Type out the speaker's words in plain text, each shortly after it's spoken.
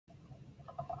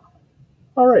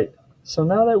All right, so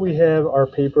now that we have our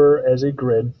paper as a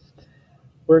grid,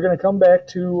 we're going to come back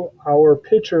to our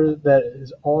picture that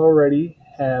is already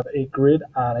have a grid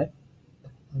on it.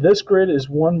 This grid is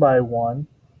 1 by 1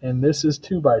 and this is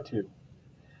 2 by 2.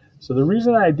 So the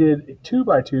reason I did 2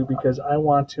 by 2 because I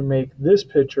want to make this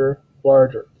picture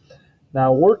larger.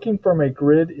 Now working from a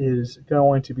grid is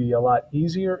going to be a lot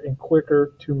easier and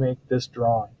quicker to make this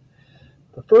drawing.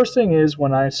 The first thing is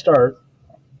when I start,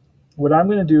 what I'm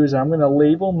going to do is I'm going to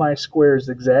label my squares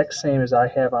the exact same as I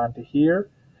have onto here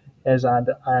as I'm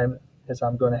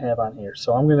going to have on here.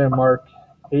 So I'm going to mark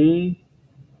A,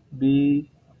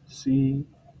 B, C,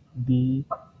 D,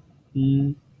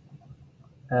 E,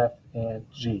 F, and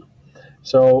G.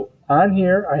 So on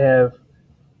here I have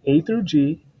A through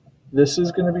G. This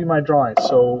is going to be my drawing.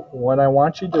 So what I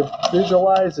want you to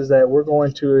visualize is that we're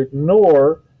going to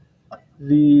ignore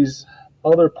these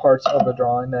other parts of the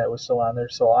drawing that was still on there.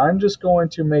 So I'm just going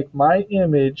to make my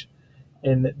image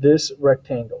in this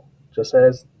rectangle, just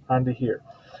as onto here.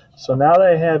 So now that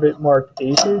I have it marked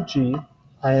A through G,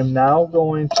 I am now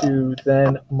going to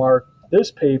then mark this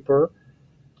paper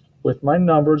with my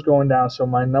numbers going down. So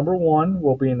my number 1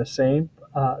 will be in the same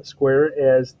square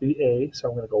as the A. So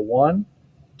I'm going to go 1,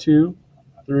 2,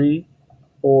 3,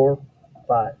 4,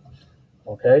 5.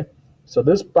 Okay. So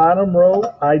this bottom row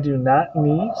I do not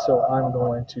need, so I'm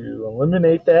going to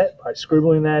eliminate that by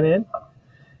scribbling that in.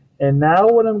 And now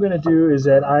what I'm going to do is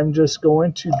that I'm just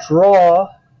going to draw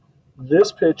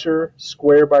this picture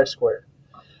square by square.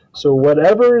 So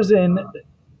whatever is in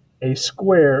a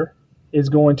square is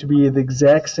going to be the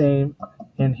exact same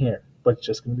in here, but it's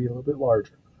just going to be a little bit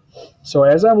larger. So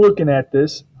as I'm looking at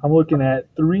this, I'm looking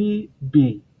at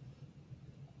 3B.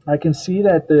 I can see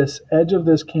that this edge of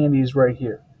this candy is right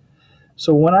here.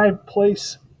 So when I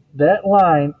place that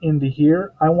line into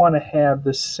here, I want to have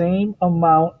the same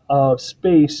amount of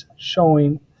space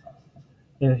showing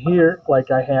in here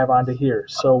like I have onto here.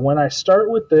 So when I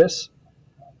start with this,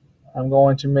 I'm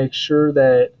going to make sure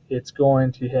that it's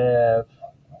going to have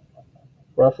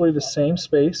roughly the same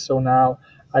space. So now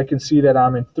I can see that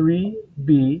I'm in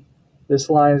 3B. This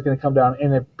line is going to come down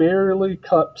and it barely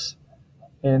cups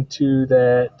into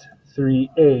that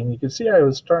 3A. And you can see I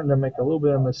was starting to make a little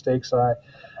bit of mistakes, so I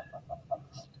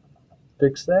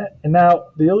fixed that. And now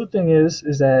the other thing is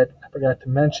that I forgot to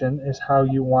mention is how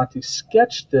you want to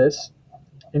sketch this,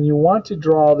 and you want to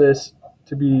draw this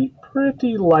to be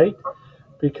pretty light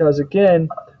because again,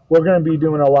 we're going to be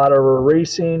doing a lot of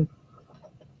erasing,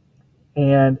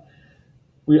 and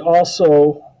we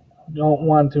also don't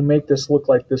want to make this look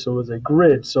like this was a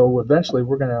grid. So eventually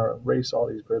we're going to erase all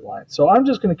these grid lines. So I'm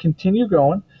just going to continue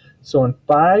going. So in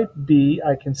 5B,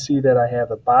 I can see that I have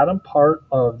the bottom part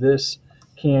of this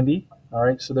candy. All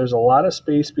right, so there's a lot of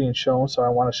space being shown, so I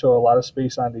want to show a lot of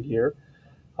space onto here.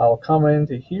 I'll come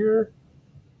into here,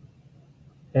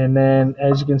 and then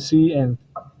as you can see in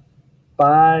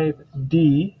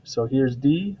 5D, so here's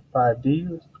D,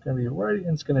 5D, it's going to be right,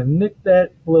 and it's going to nick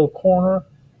that little corner,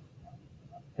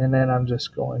 and then I'm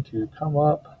just going to come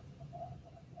up,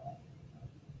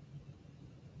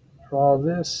 draw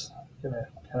this, going to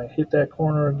kind of hit that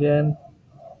corner again.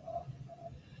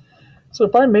 So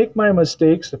if I make my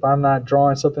mistakes, if I'm not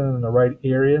drawing something in the right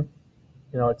area,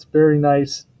 you know, it's very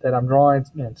nice that I'm drawing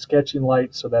and sketching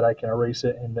light so that I can erase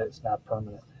it and that it's not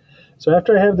permanent. So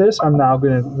after I have this, I'm now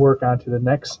going to work on to the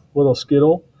next little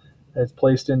skittle that's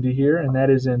placed into here, and that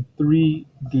is in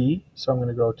 3D. So I'm going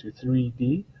to go to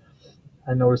 3D.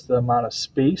 I notice the amount of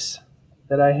space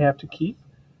that I have to keep.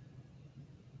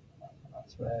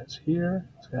 So that's here.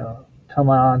 It's going to come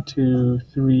on to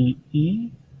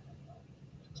 3E.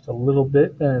 Just a little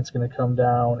bit, then it's going to come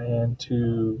down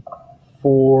into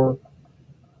 4E.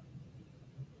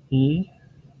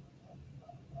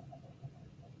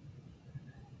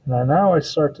 Now I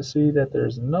start to see that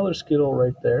there's another skittle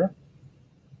right there.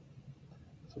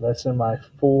 So that's in my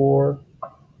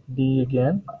 4D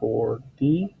again,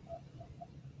 4D.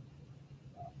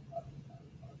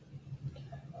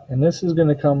 And this is going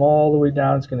to come all the way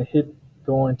down. It's going to hit,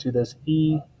 go into this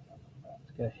E.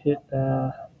 It's going to hit it's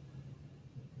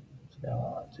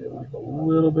going to leave a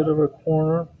little bit of a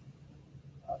corner.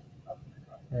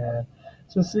 And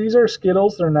since these are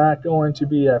skittles, they're not going to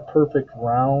be a perfect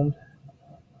round.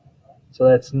 So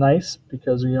that's nice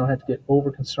because you don't have to get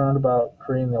over concerned about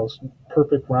creating those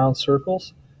perfect round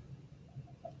circles.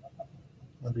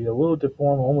 It'll be a little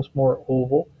deformed, almost more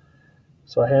oval.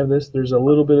 So I have this. There's a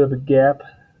little bit of a gap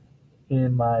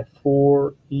in my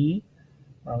 4E.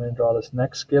 I'm going to draw this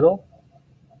next skittle.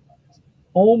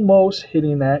 Almost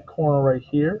hitting that corner right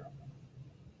here.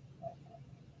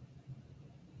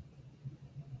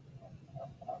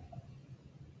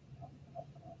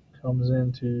 comes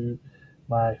into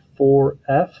my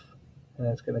 4F, and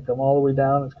it's going to come all the way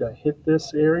down. It's going to hit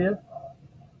this area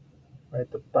right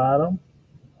at the bottom.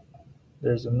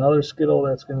 There's another skittle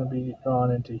that's going to be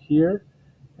drawn into here,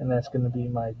 and that's going to be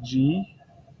my G.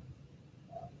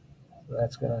 So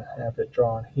that's going to have it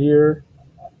drawn here.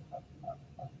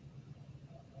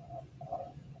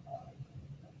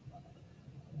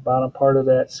 Bottom part of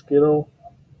that skittle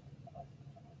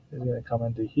is going to come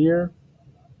into here.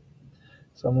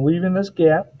 So I'm leaving this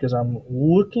gap because I'm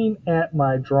looking at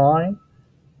my drawing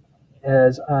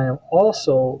as I am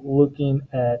also looking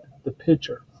at the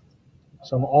picture.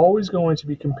 So I'm always going to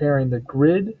be comparing the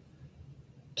grid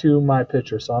to my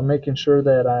picture. So I'm making sure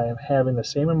that I am having the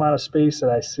same amount of space that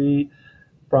I see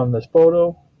from this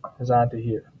photo as onto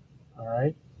here. All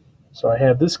right. So I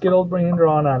have this skittle being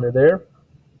drawn onto there.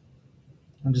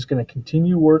 I'm just going to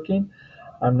continue working.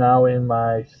 I'm now in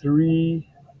my 3F.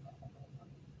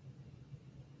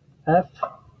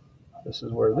 This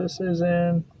is where this is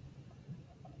in.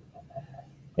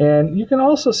 And you can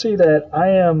also see that I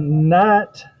am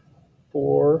not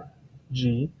for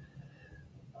G.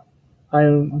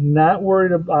 I'm not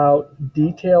worried about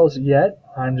details yet.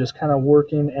 I'm just kind of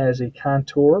working as a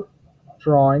contour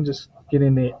drawing, just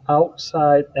getting the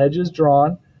outside edges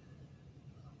drawn.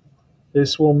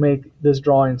 This will make this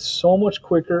drawing so much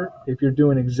quicker if you're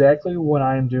doing exactly what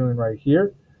I'm doing right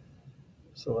here.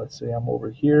 So let's say I'm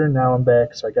over here. Now I'm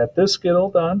back. So I got this skittle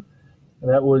done.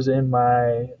 That was in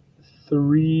my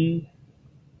 3F.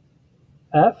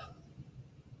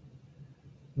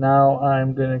 Now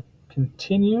I'm going to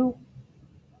continue.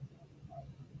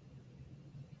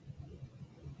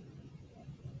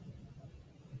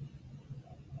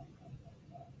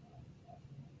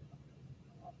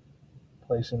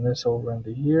 Placing this over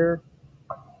into here.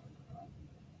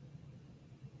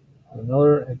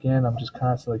 Another, again, I'm just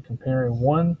constantly comparing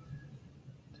one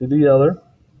to the other.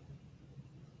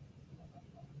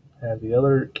 I have the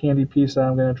other candy piece that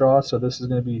I'm going to draw. So this is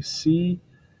going to be C,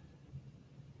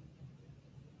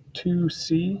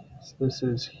 2C. So this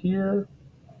is here.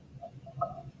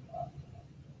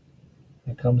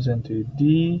 It comes into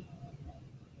D.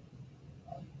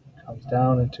 Comes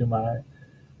down into my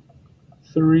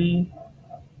 3.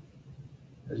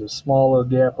 There's a small little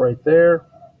gap right there.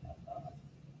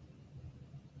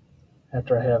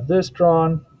 After I have this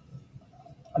drawn,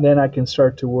 then I can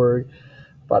start to worry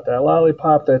about that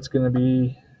lollipop that's going to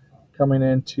be coming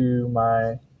into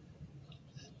my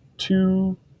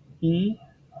 2E,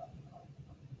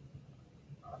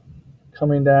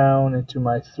 coming down into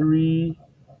my 3FG,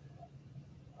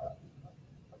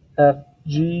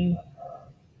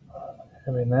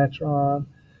 having that drawn,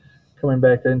 coming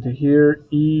back into here,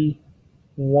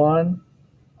 E1.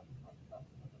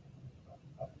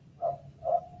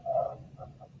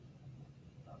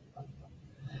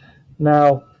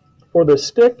 Now, for the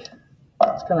stick,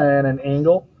 it's kind of at an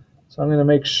angle, so I'm going to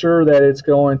make sure that it's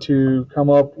going to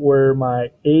come up where my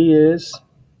A is.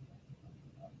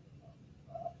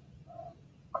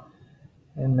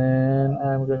 And then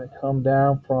I'm going to come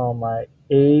down from my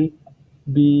A,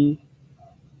 B,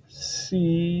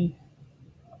 C,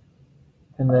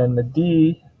 and then the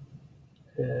D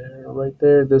right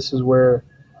there. This is where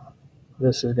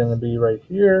this is going to be right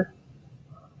here,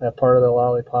 that part of the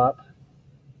lollipop.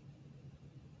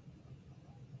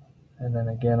 And then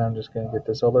again, I'm just going to get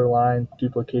this other line,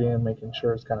 duplicating and making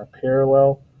sure it's kind of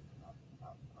parallel.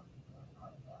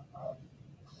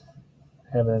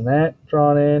 Having that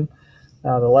drawn in.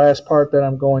 Now the last part that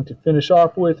I'm going to finish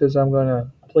off with is I'm going to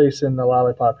place in the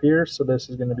lollipop here. So this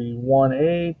is going to be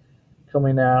 1A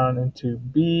coming down into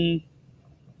B.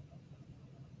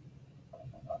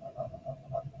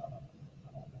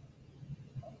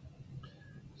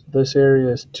 So this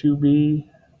area is 2B.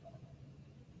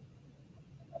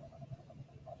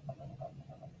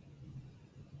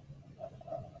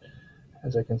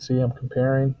 As I can see, I'm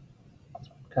comparing,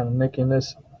 kind of nicking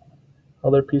this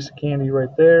other piece of candy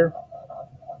right there.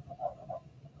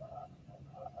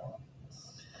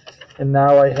 And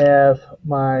now I have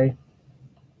my, I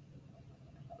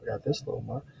got this little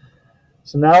mark.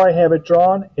 So now I have it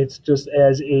drawn. It's just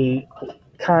as a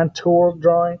contour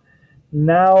drawing.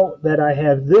 Now that I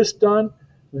have this done,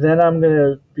 then I'm going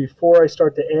to, before I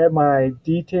start to add my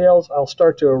details, I'll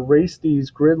start to erase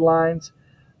these grid lines.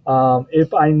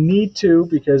 If I need to,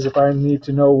 because if I need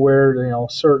to know where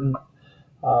certain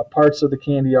parts of the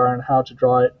candy are and how to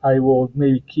draw it, I will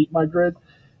maybe keep my grid.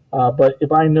 But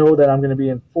if I know that I'm going to be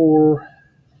in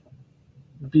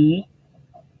 4B,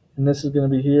 and this is going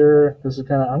to be here, this is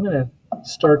kind of, I'm going to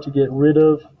start to get rid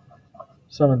of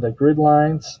some of the grid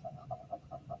lines.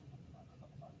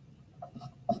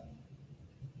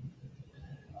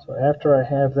 So So after I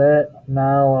have that,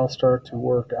 now I'll start to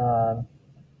work on,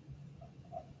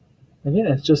 again,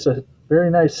 it's just a very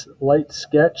nice light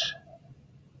sketch.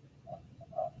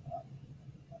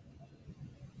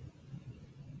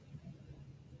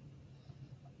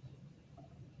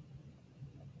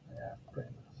 Yeah, pretty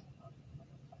nice.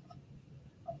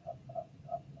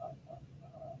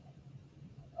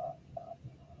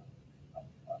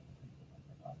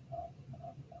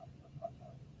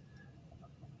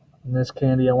 In this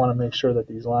candy, I want to make sure that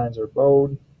these lines are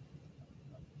bowed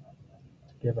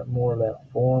to give it more of that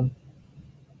form.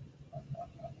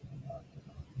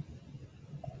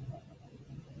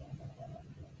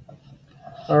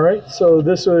 Alright, so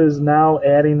this is now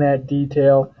adding that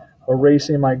detail,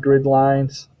 erasing my grid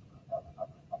lines.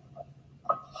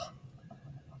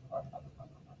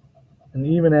 And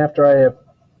even after I have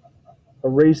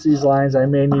erased these lines, I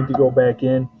may need to go back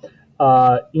in.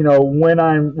 When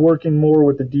I'm working more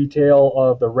with the detail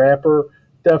of the wrapper,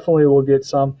 definitely will get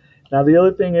some. Now the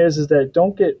other thing is that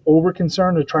don't get over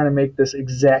concerned to try to make this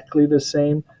exactly the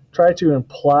same. Try to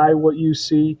imply what you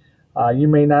see. You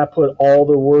may not put all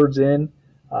the words in,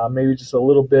 maybe just a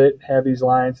little bit, have these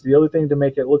lines. The other thing to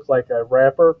make it look like a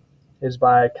wrapper is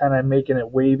by kind of making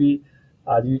it wavy.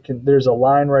 There's a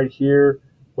line right here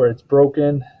where it's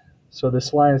broken. So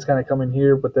this line is kind of coming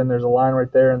here, but then there's a line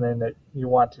right there, and then you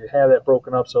want to have that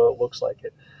broken up so it looks like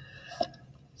it.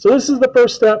 So this is the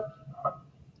first step.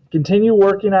 Continue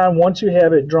working on, once you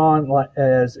have it drawn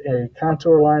as a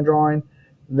contour line drawing,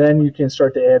 then you can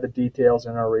start to add the details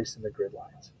and erasing the grid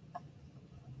lines.